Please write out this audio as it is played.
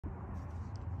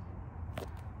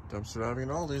Dumpster diving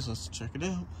at Aldi's. Let's check it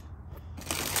out.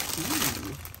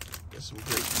 Ooh, got some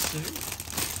grapes there.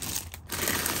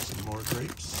 Some more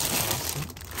grapes. Awesome.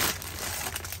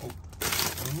 Oh,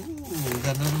 ooh, we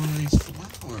got another one of these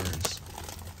flowers.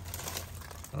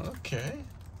 Okay.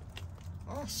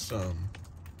 Awesome.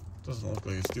 Doesn't look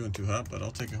like it's doing too hot, but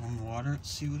I'll take it home and water it,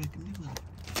 see what I can do with it.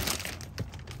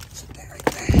 Sit that right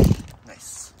there.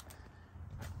 Nice.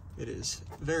 It is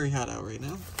very hot out right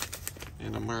now,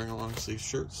 and I'm wearing a long sleeve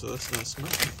shirt, so that's not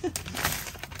smart.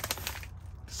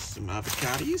 Some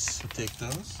avocados, I'll take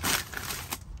those.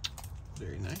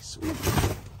 Very nice. Ooh.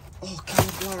 Oh,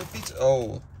 cauliflower pizza.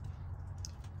 Oh,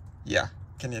 yeah.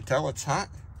 Can you tell it's hot?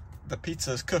 The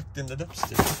pizza is cooked in the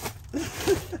dumpster.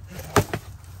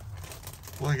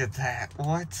 Look at that.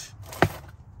 What?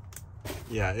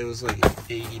 Yeah, it was like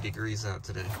 80 degrees out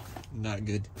today. Not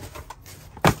good.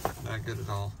 Not good at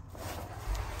all.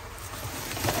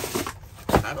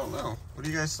 I don't know. What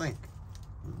do you guys think?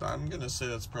 I'm gonna say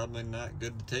that's probably not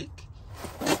good to take.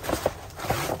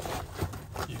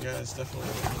 You guys definitely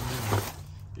let me know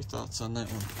your thoughts on that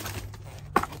one.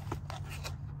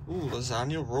 Ooh,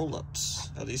 lasagna roll-ups.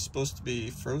 Are these supposed to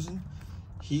be frozen?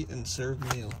 Heat and serve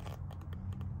meal.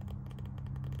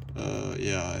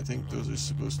 Yeah, I think those are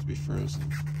supposed to be frozen.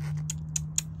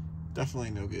 Definitely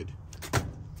no good.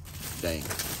 Dang.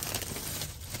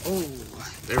 Oh,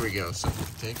 there we go. Something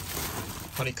to take.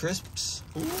 Honey Crisps.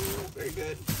 Ooh, very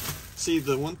good. See,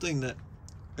 the one thing that,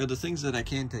 or the things that I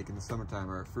can take in the summertime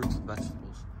are fruits and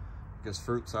vegetables. Because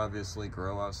fruits obviously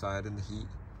grow outside in the heat.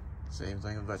 Same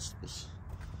thing with vegetables.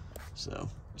 So,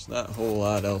 there's not a whole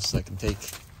lot else I can take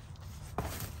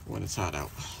when it's hot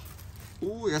out.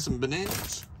 Ooh, we got some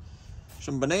bananas.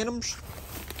 Some bananas.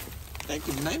 Thank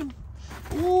you, banana.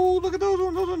 Ooh, look at those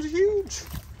ones. Those ones are huge.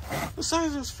 The size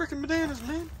of those freaking bananas,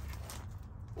 man.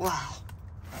 Wow.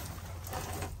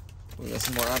 We got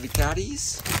some more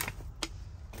avocados.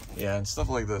 Yeah, and stuff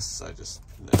like this,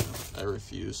 I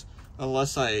refuse.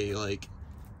 Unless I, like,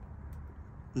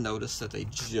 notice that they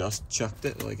just chucked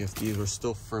it. Like, if these were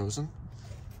still frozen,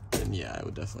 then yeah, I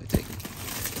would definitely take them.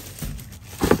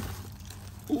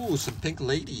 Ooh, some pink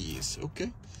ladies.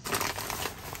 Okay.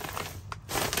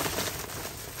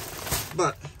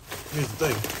 But, here's the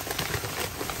thing.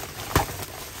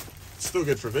 It's still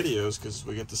good for videos, because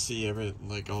we get to see all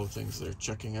the things they're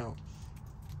checking out.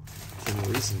 For no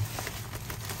reason.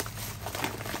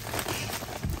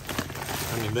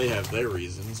 I mean, they have their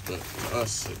reasons, but to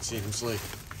us, it seems like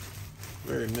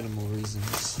very minimal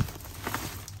reasons,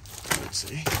 I would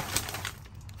say.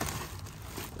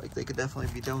 Like, they could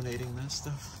definitely be donating that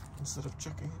stuff instead of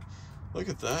chucking it. Look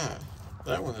at that.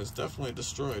 That one is definitely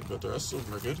destroyed, but the rest of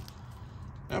them are good.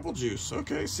 Apple juice.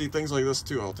 Okay, see, things like this,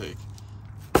 too, I'll take.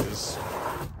 Because,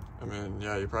 I mean,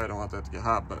 yeah, you probably don't want that to get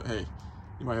hot, but hey,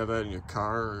 you might have that in your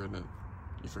car, and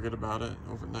you forget about it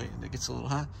overnight, and it gets a little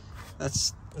hot.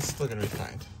 That's still gonna be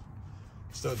fine.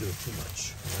 Just don't do it too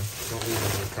much. You know? Don't leave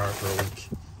it in your car for a week.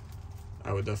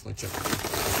 I would definitely check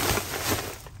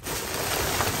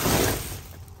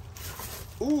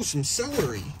it. Ooh, some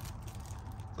celery.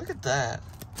 Look at that.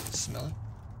 Smell it.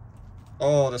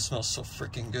 Oh, that smells so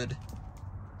freaking good.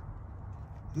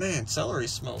 Man, celery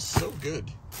smells so good.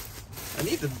 I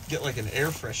need to get like an air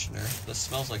freshener that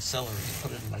smells like celery and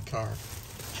put it in my car.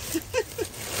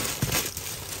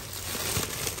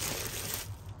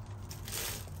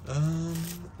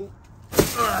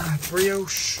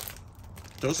 Brioche.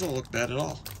 Those don't look bad at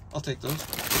all. I'll take those.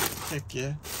 Heck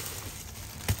yeah.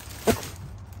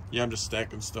 Yeah, I'm just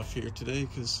stacking stuff here today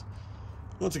because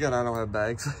once again, I don't have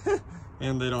bags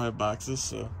and they don't have boxes,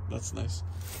 so that's nice.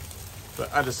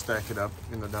 But I just stack it up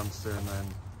in the dumpster, and then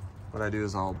what I do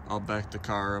is I'll back the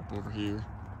car up over here,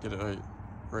 get it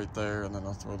right there, and then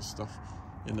I'll throw the stuff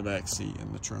in the back seat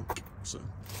in the trunk. So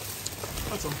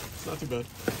that's all. It's not too bad.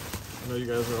 I know you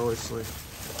guys are always like,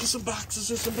 get some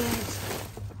boxes or some bags.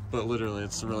 But literally,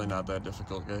 it's really not that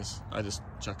difficult, guys. I just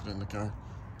chuck it in the car.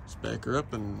 Just back her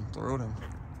up and throw it in.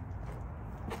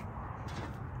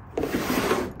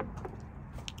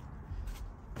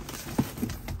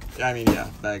 I mean, yeah,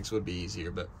 bags would be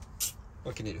easier, but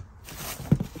what can you do?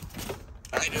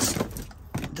 I just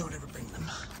don't ever bring them.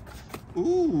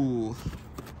 Ooh.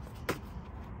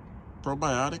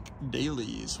 Probiotic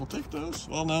dailies. We'll take those.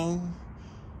 Well, no.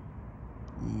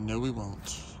 No, we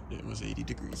won't. It was 80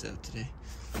 degrees out today.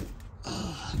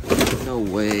 No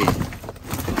way.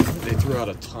 They threw out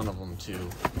a ton of them, too.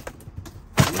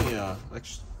 Let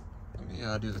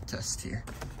me do the test here.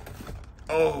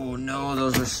 Oh, no,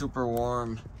 those are super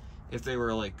warm. If they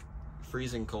were, like,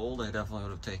 freezing cold, I definitely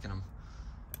would have taken them.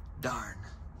 Darn.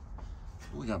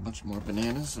 We got a bunch more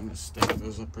bananas. I'm going to stack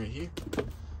those up right here.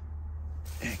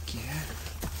 Heck yeah.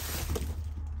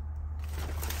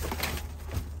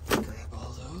 Grab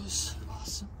all those.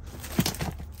 Awesome.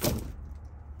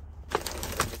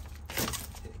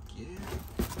 Heck yeah.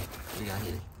 What we got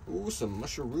here? Ooh, some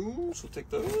mushrooms. We'll take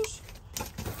those.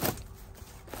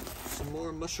 Some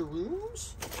more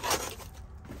mushrooms.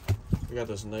 We got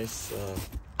this nice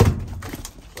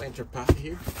planter pot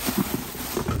here.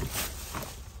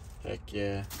 Heck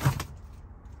yeah.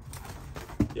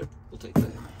 Yep, we'll take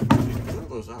that. I throw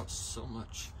those out so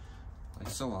much. Like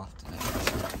so often.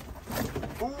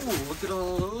 Ooh, look at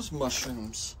all those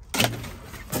mushrooms.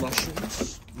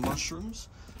 Mushrooms, mushrooms,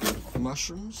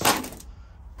 mushrooms,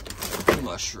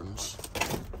 mushrooms.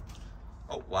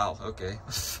 Oh, wow, okay.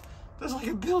 There's like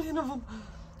a billion of them.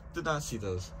 Did not see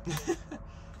those. I'm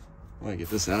gonna get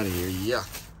this out of here. Yuck.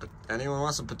 But anyone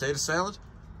want some potato salad?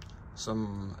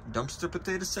 Some dumpster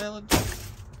potato salad?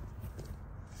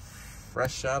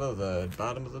 Fresh out of the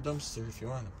bottom of the dumpster if you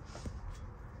want them.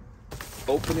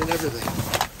 Open and everything.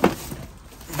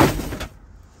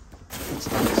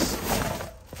 That's nice.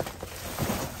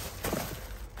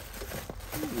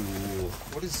 Ooh,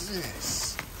 what is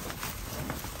this?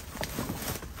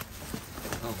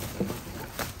 Oh, I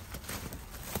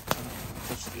don't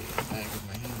touch the bag with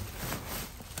my hand.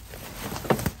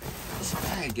 This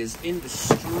bag is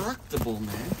indestructible,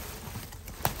 man.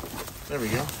 There we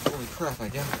go. Holy crap, I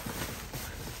got it.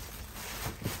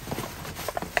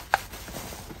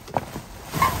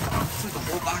 It's like a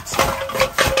whole box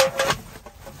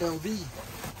of Aldi.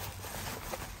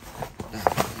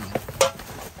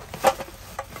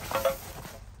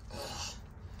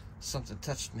 Something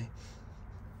touched me.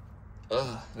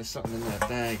 There's something in that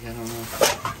bag. I don't know.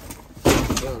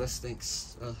 Oh, that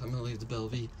stinks. I'm gonna leave the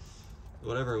Belvie.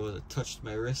 Whatever it was, it touched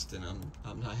my wrist, and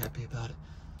I'm not happy about it.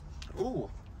 Ooh.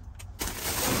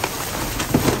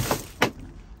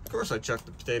 Of course, I chucked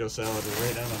the potato salad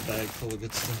right down a bag full of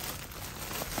good stuff.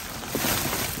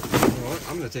 You know what?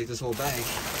 I'm gonna take this whole bag.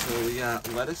 So we got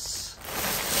lettuce.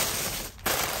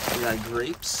 We got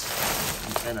grapes,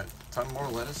 and a ton more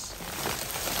lettuce.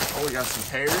 Oh, we got some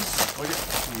pears. Look at,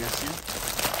 can you guys see it?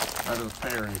 That is a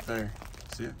pear right there.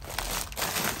 See it?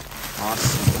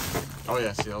 Awesome. Oh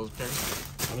yeah, see all those pears?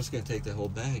 I'm just gonna take the whole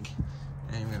bag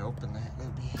and I'm gonna open that.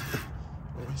 That'll be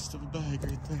the rest of the bag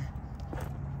right there.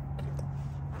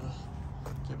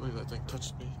 Can't believe that thing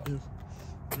touched me. Ew.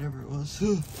 Whatever it was.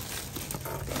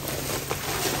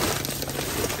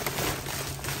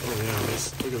 Oh yeah,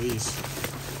 look at these.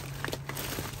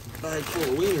 Bag full of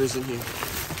wieners in here.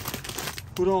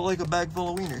 Who don't like a bag full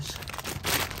of wieners?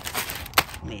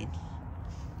 I mean,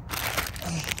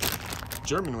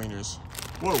 German wieners.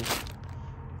 Whoa.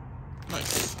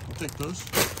 Nice. I'll take those.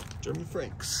 German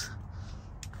Franks.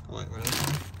 Oh, wait, what is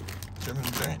it? German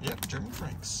brand? Yep, German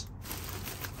Franks.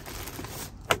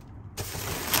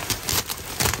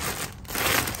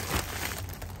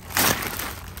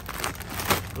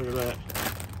 Look at that.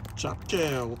 Chopped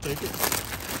kale. We'll take it.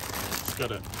 Just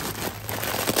gotta.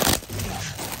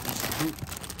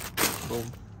 Boom.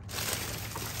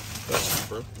 That one's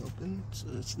broken open, so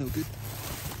that's no good.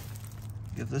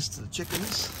 Give this to the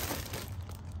chickens.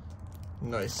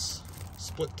 Nice.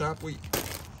 Split top wheat.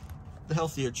 The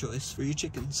healthier choice for your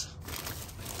chickens.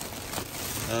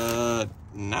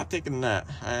 Not taking that.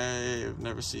 I've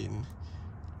never seen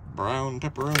brown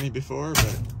pepperoni before,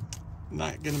 but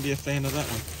not gonna be a fan of that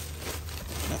one.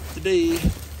 Not today.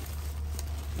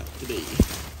 Not today.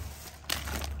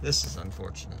 This is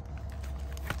unfortunate.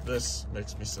 This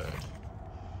makes me sad.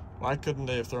 Why couldn't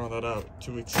they have thrown that out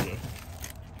 2 weeks ago?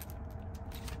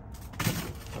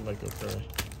 I might go cry.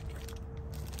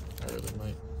 I really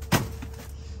might.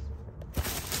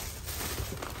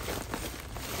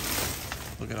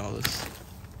 Look at all this.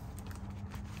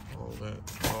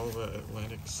 All that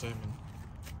Atlantic salmon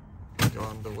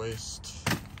gone to waste.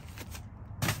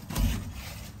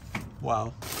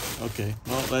 Wow. Okay,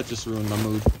 well that just ruined my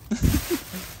mood.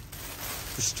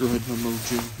 Destroyed my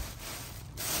mojo.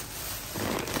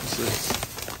 What's this?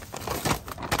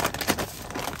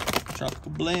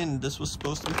 Tropical blend. This was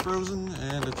supposed to be frozen,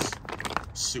 and it's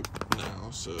soup now,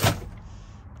 so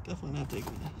definitely not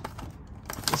taking that.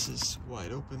 This is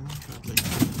wide open. Can't take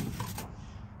that.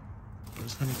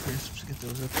 Those Honey Crisps. Get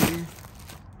those up here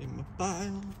in my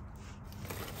pile.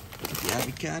 Get the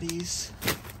avocados.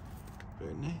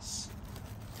 Very nice.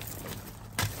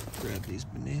 Grab these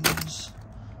bananas.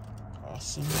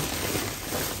 Awesome.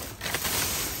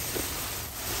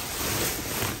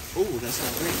 Oh, that's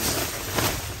not grapes.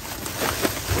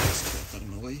 Let's get that out of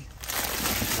my way.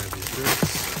 Grab these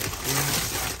grapes.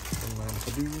 Put them on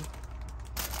the do.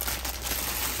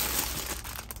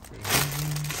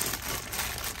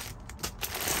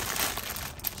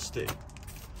 stay.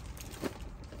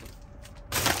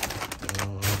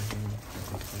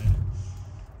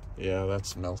 Yeah,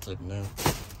 that's melted now.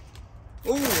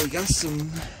 Oh, we got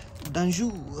some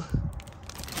Danjou.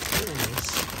 Very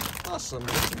nice. Awesome.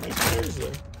 Got some nice pears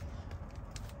there.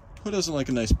 Who doesn't like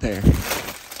a nice pear?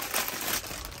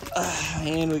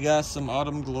 And we got some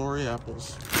Autumn Glory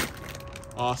apples.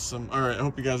 Awesome. Alright, I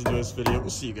hope you guys enjoyed this video. We'll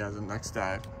see you guys in the next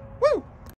dive.